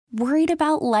Worried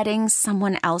about letting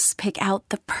someone else pick out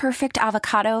the perfect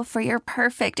avocado for your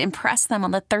perfect impress them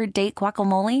on the third date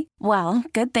guacamole? Well,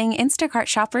 good thing Instacart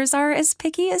shoppers are as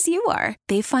picky as you are.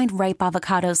 They find ripe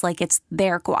avocados like it's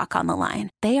their guac on the line.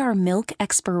 They are milk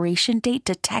expiration date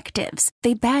detectives.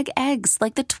 They bag eggs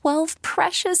like the 12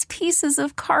 precious pieces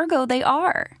of cargo they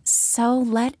are. So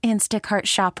let Instacart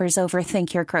shoppers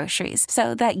overthink your groceries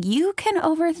so that you can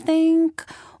overthink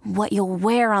what you'll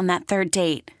wear on that third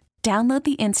date. Download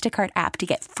the Instacart app to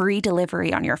get free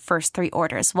delivery on your first 3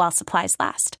 orders while supplies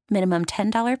last. Minimum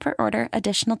 $10 per order.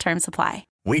 Additional terms apply.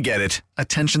 We get it.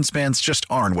 Attention spans just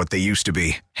aren't what they used to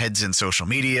be. Heads in social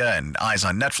media and eyes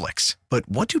on Netflix. But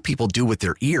what do people do with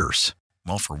their ears?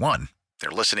 Well, for one, they're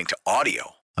listening to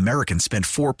audio. Americans spend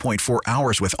 4.4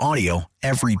 hours with audio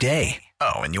every day.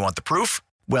 Oh, and you want the proof?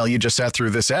 Well, you just sat through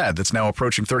this ad that's now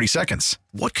approaching 30 seconds.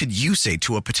 What could you say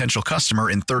to a potential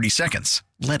customer in 30 seconds?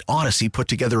 Let Odyssey put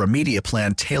together a media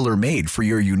plan tailor-made for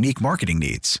your unique marketing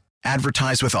needs.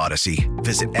 Advertise with Odyssey.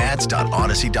 Visit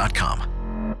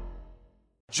ads.odyssey.com.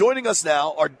 Joining us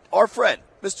now are our friend,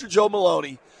 Mr. Joe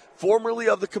Maloney, formerly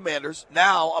of the Commanders.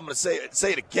 Now, I'm going to say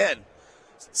it again,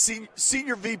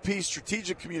 Senior VP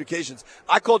Strategic Communications.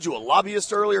 I called you a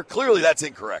lobbyist earlier. Clearly, that's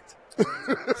incorrect.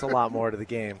 It's a lot more to the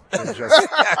game than just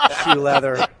shoe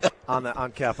leather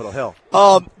on Capitol Hill.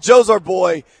 Joe's our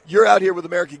boy. You're out here with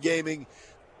American Gaming.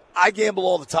 I gamble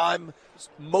all the time.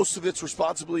 Most of it's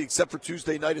responsibly, except for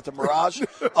Tuesday night at the Mirage.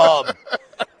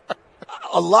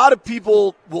 A lot of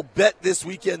people will bet this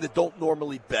weekend that don't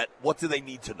normally bet. What do they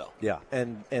need to know? Yeah,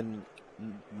 and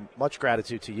much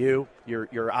gratitude to you.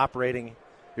 You're operating,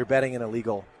 you're betting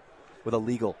with a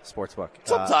legal sportsbook.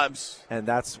 Sometimes. And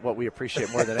that's what we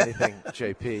appreciate more than anything,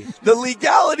 JP. The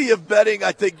legality of betting,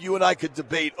 I think you and I could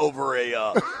debate over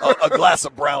a glass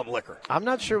of brown liquor. I'm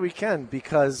not sure we can,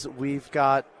 because we've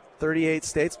got 38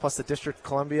 states plus the District of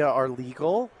Columbia are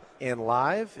legal and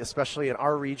live, especially in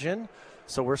our region.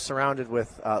 So we're surrounded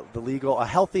with a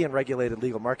healthy and regulated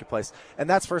legal marketplace. And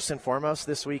that's first and foremost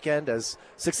this weekend. As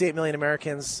 68 million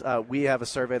Americans, we have a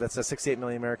survey that says 68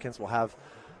 million Americans will have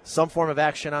some form of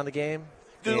action on the game.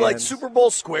 Do like Super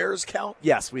Bowl squares count?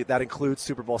 Yes, that includes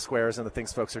Super Bowl squares and the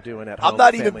things folks are doing at home. I'm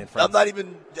not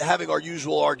even having our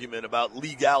usual argument about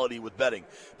legality with betting.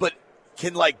 But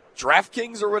can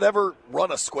DraftKings or whatever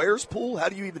run a squares pool? How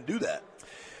do you even do that?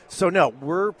 So, no,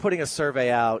 we're putting a survey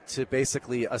out to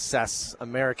basically assess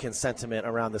American sentiment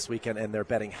around this weekend and their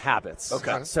betting habits.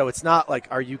 Okay. So it's not like,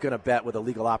 are you going to bet with a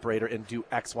legal operator and do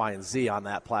X, Y, and Z on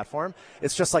that platform?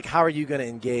 It's just like, how are you going to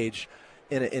engage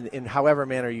in however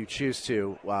manner you choose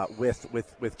to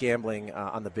with gambling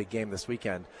on the big game this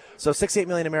weekend. So 68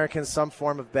 million Americans, some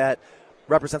form of bet,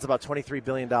 represents about $23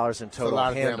 billion in total a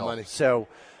lot handle. of damn money. So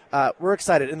we're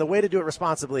excited. And the way to do it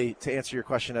responsibly, to answer your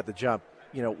question at the jump,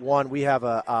 one, we have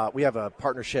a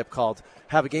partnership called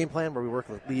Have a Game Plan, where we work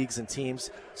with leagues and teams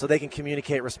so they can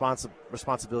communicate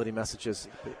responsibility messages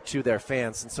to their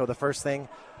fans. And so the first thing,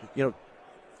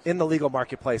 in the legal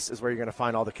marketplace is where you're going to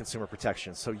find all the consumer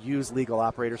protections. So use legal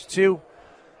operators. 2,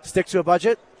 stick to a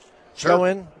budget.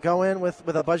 Sure. Go in with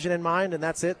a budget in mind, and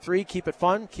that's it. 3, keep it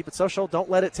fun, keep it social.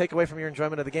 Don't let it take away from your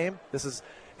enjoyment of the game. This is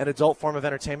an adult form of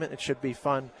entertainment. It should be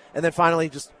fun. And then finally,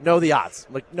 just know the odds.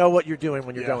 Know what you're doing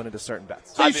when you're going into certain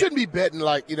bets. So you shouldn't be betting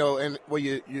and where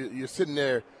you're sitting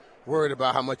there worried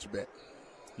about how much you bet.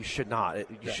 You should not.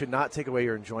 You should not take away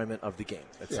your enjoyment of the game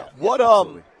itself. Yeah.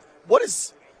 What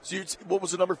is? So what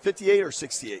was the number? 58 or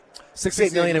 68?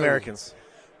 68 million Americans.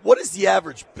 What is the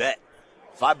average bet?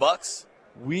 $5?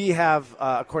 We have,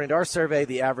 according to our survey,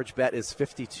 the average bet is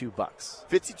 $52.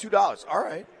 $52. All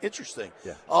right. Interesting.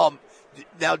 Yeah.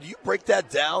 Now, do you break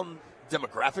that down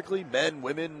demographically? Men,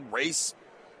 women, race,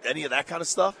 any of that kind of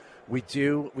stuff? We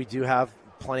do. We do have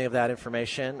plenty of that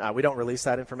information. We don't release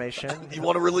that information. You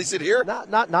want to release it here?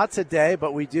 Not today,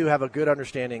 but we do have a good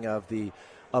understanding of the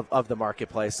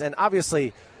marketplace. And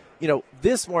obviously,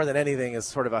 this more than anything is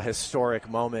sort of a historic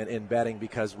moment in betting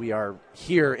because we are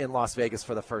here in Las Vegas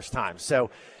for the first time. So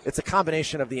it's a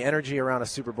combination of the energy around a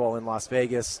Super Bowl in Las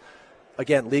Vegas,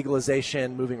 again,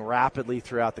 legalization moving rapidly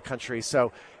throughout the country.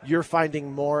 So you're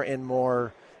finding more and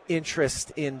more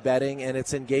interest in betting, and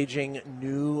it's engaging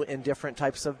new and different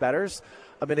types of bettors.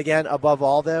 I mean, again, above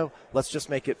all, though, let's just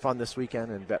make it fun this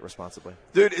weekend and bet responsibly.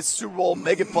 Dude, it's Super Bowl.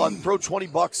 Make it fun. Throw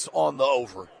 $20 on the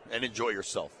over and enjoy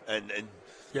yourself. And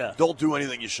don't do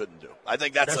anything you shouldn't do. I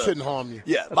think that shouldn't harm you.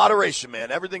 Yeah, moderation,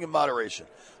 man. Everything in moderation,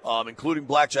 including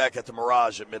blackjack at the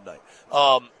Mirage at midnight.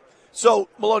 So,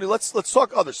 Maloney, let's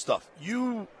talk other stuff.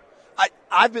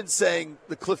 I've been saying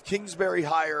the Cliff Kingsbury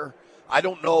hire. I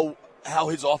don't know how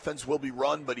his offense will be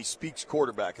run, but he speaks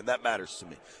quarterback, and that matters to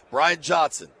me. Brian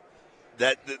Johnson,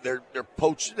 that they're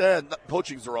poaching.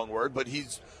 Poaching's the wrong word, but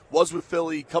was with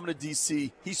Philly, coming to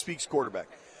D.C. He speaks quarterback.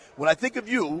 When I think of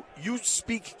you, you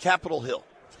speak Capitol Hill,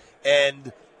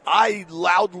 and I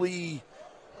loudly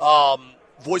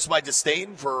voice my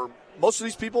disdain for most of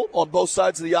these people on both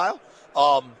sides of the aisle.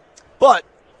 But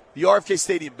the RFK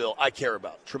Stadium bill I care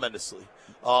about tremendously.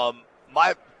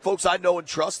 My folks I know and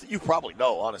trust, that you probably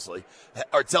know, honestly,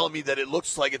 are telling me that it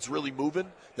looks like it's really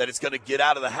moving, that it's going to get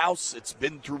out of the House. It's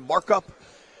been through markup.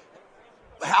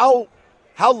 How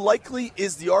likely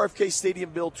is the RFK Stadium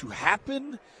bill to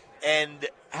happen, and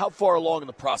how far along in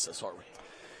the process are we?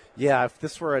 Yeah, if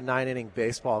this were a 9-inning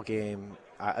baseball game,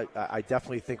 I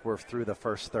definitely think we're through the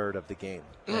first third of the game.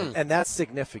 And that's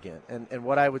significant. And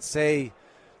what I would say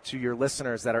to your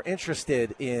listeners that are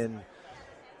interested in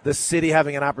the city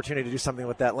having an opportunity to do something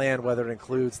with that land, whether it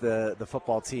includes the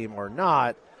football team or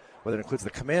not, whether it includes the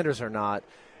Commanders or not,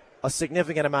 a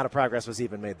significant amount of progress was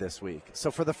even made this week. So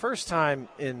for the first time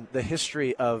in the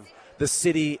history of the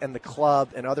city and the club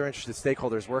and other interested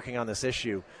stakeholders working on this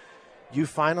issue, you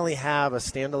finally have a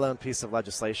standalone piece of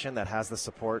legislation that has the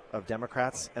support of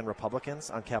Democrats and Republicans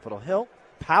on Capitol Hill,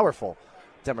 powerful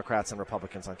Democrats and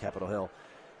Republicans on Capitol Hill.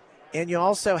 And you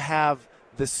also have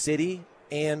the city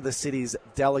and the city's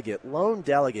lone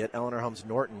delegate, Eleanor Holmes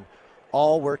Norton,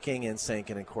 all working in sync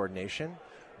and in coordination.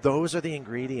 Those are the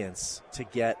ingredients to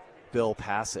get bill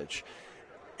passage.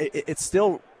 It's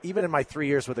still, even in my 3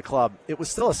 years with the club, it was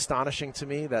still astonishing to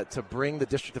me that to bring the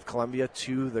District of Columbia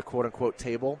to the quote-unquote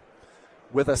table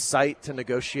with a site to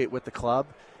negotiate with the club,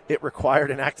 it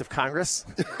required an act of Congress.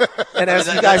 And as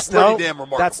you guys know,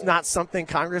 that's not something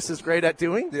Congress is great at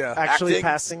doing, actually acting.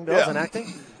 Passing bills and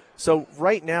acting. So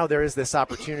right now there is this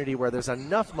opportunity where there's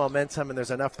enough momentum and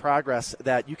there's enough progress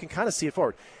that you can kind of see it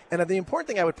forward. And the important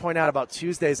thing I would point out about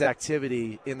Tuesday's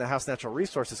activity in the House Natural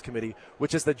Resources Committee,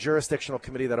 which is the jurisdictional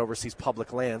committee that oversees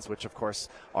public lands, which of course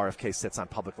RFK sits on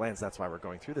public lands. That's why we're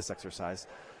going through this exercise.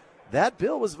 That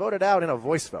bill was voted out in a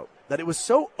voice vote. That it was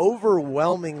so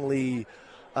overwhelmingly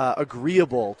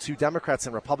agreeable to Democrats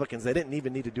and Republicans, they didn't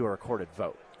even need to do a recorded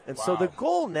vote. And so the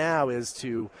goal now is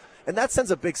to, and that sends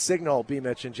a big signal, B.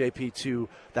 Mitch and JP, to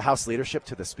the House leadership,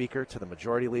 to the Speaker, to the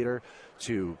Majority Leader,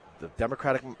 to the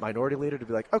Democratic Minority Leader, to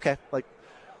be like, okay, like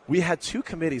we had two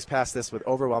committees pass this with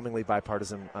overwhelmingly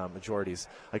bipartisan majorities.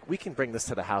 Like we can bring this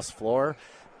to the House floor,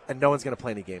 and no one's going to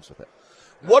play any games with it.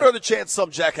 What are the chances some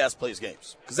jackass plays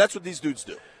games? Because that's what these dudes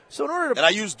do. So in order to, and I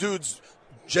use dudes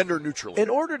gender neutrally. In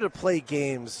order to play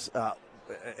games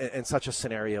in such a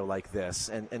scenario like this,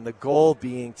 and the goal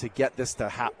being to get this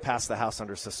to pass the House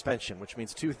under suspension, which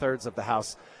means 2/3 of the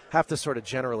House have to sort of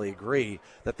generally agree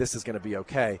that this is going to be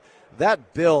okay.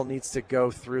 That bill needs to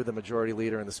go through the Majority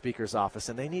Leader and the Speaker's office,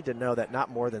 and they need to know that not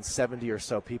more than 70 or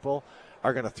so people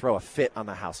are going to throw a fit on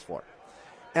the House floor.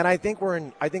 And I think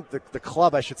the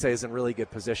club, I should say, is in really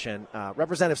good position.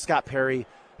 Representative Scott Perry,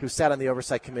 who sat on the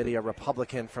Oversight Committee, a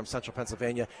Republican from Central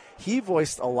Pennsylvania, he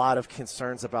voiced a lot of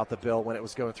concerns about the bill when it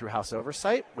was going through House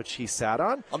Oversight, which he sat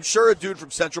on. I'm sure a dude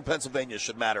from Central Pennsylvania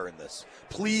should matter in this.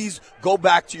 Please go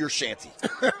back to your shanty.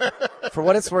 For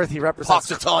what it's worth, he represents.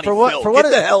 Get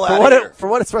the hell out of here. For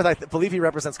what it's worth, I believe he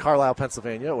represents Carlisle,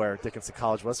 Pennsylvania, where Dickinson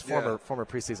College was, former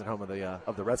preseason home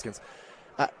of the Redskins.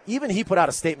 Even he put out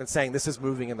a statement saying this is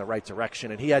moving in the right direction,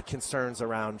 and he had concerns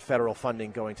around federal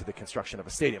funding going to the construction of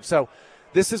a stadium. So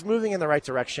this is moving in the right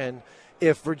direction.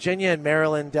 If Virginia and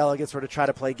Maryland delegates were to try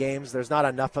to play games, there's not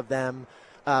enough of them.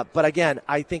 But again,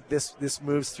 I think this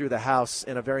moves through the House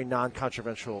in a very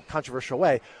controversial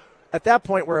way. At that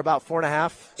point, we're about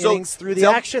 4.5 innings through the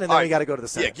action, and then we got to go to the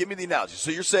Senate. Yeah, give me the analogy. So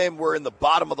you're saying we're in the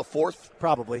bottom of the fourth?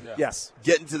 Probably, yes.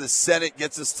 Getting to the Senate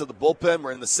gets us to the bullpen.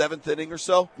 We're in the 7th inning or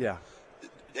so? Yeah.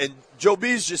 And Joe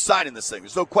B's just signing this thing.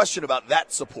 There's no question about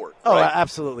that support. Oh, right?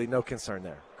 Absolutely. No concern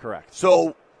there. Correct.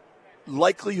 So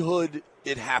likelihood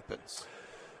it happens.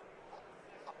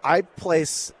 I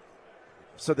place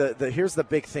 – so here's the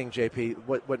big thing, JP.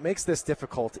 What makes this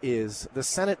difficult is the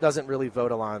Senate doesn't really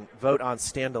vote on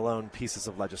standalone pieces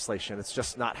of legislation. It's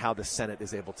just not how the Senate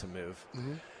is able to move.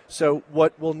 Mm-hmm. So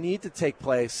what will need to take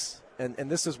place, and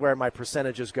this is where my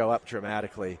percentages go up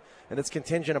dramatically, and it's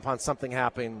contingent upon something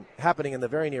happening in the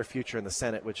very near future in the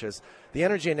Senate, which is the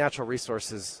Energy and Natural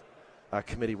Resources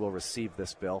Committee will receive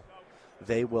this bill.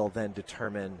 They will then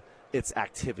determine its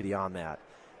activity on that.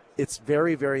 It's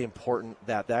very, very important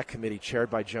that that committee, chaired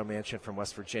by Joe Manchin from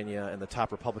West Virginia, and the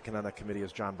top Republican on that committee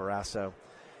is John Barrasso,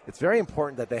 it's very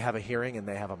important that they have a hearing and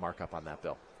they have a markup on that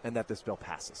bill and that this bill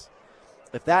passes.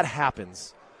 If that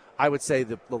happens, I would say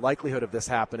the likelihood of this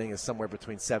happening is somewhere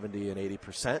between 70 and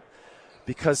 80%,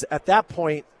 because at that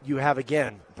point you have,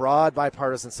 again, broad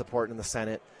bipartisan support in the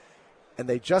Senate, and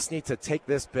they just need to take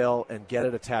this bill and get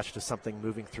it attached to something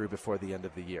moving through before the end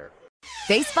of the year.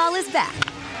 Baseball is back,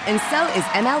 and so is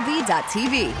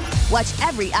MLB.tv. Watch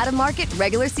every out-of-market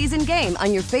regular season game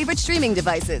on your favorite streaming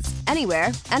devices,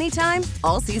 anywhere, anytime,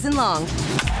 all season long.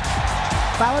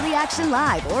 Follow the action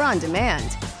live or on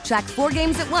demand. Track 4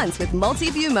 games at once with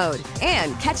multi-view mode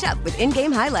and catch up with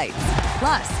in-game highlights.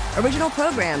 Plus, original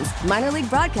programs, minor league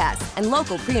broadcasts, and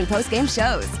local pre- and post-game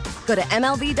shows. Go to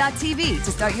MLB.tv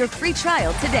to start your free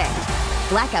trial today.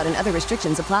 Blackout and other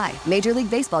restrictions apply. Major League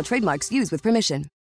Baseball trademarks used with permission.